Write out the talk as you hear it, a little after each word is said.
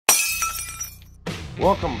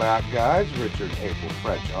Welcome back, guys. Richard, April,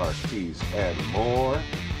 French, RSTs, and more.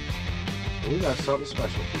 We got something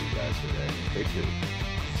special for you guys today. Stay tuned.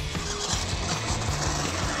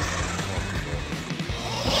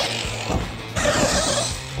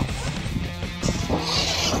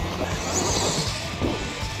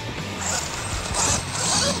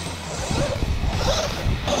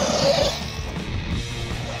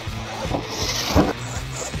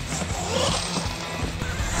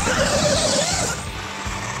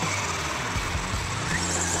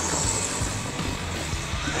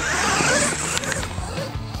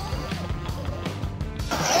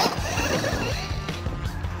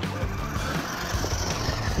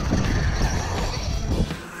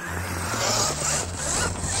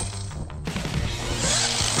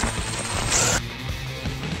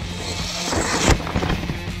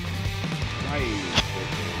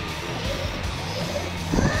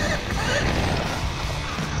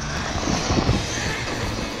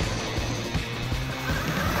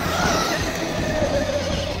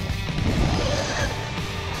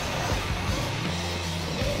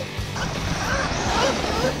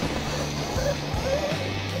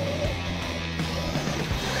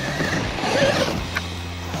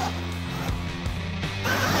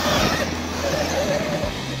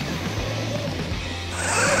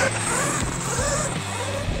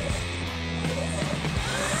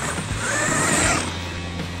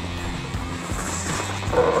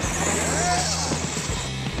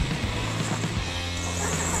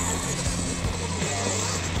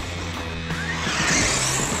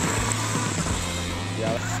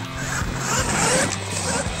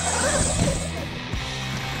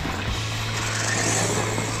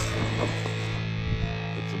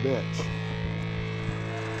 It's a bitch.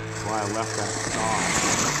 That's why I left that stock.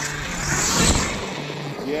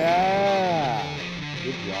 Yeah!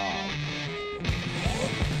 Good job.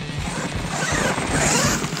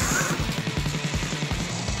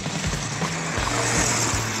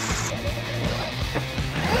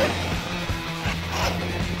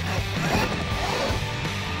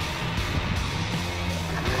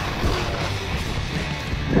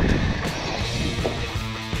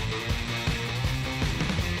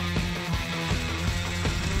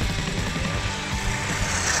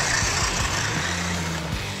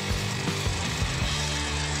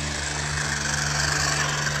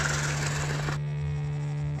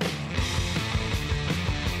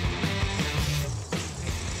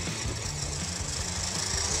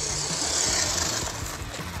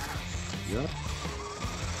 Yeah.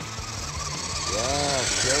 Yeah,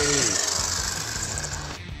 Chevy.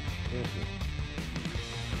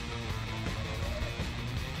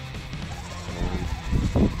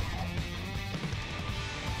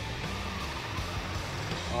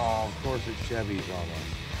 Oh, of course it's Chevy's on us.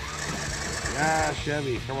 Yeah,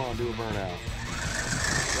 Chevy, come on, do a burnout.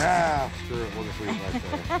 Yeah, screw it, we'll just leave it right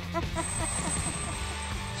there.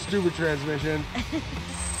 Stupid transmission.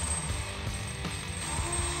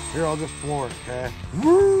 Here, I'll just floor it, okay?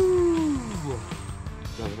 Woo!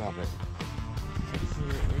 Does nothing.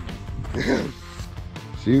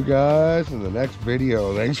 See you guys in the next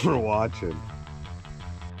video. Thanks for watching.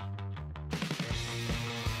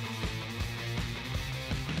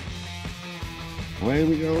 Away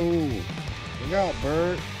we go. Look out,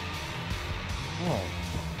 Bert. Oh.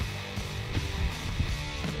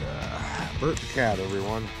 Bert the cat,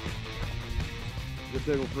 everyone. Good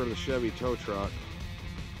thing for the Chevy tow truck.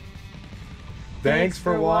 Thanks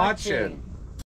for watching.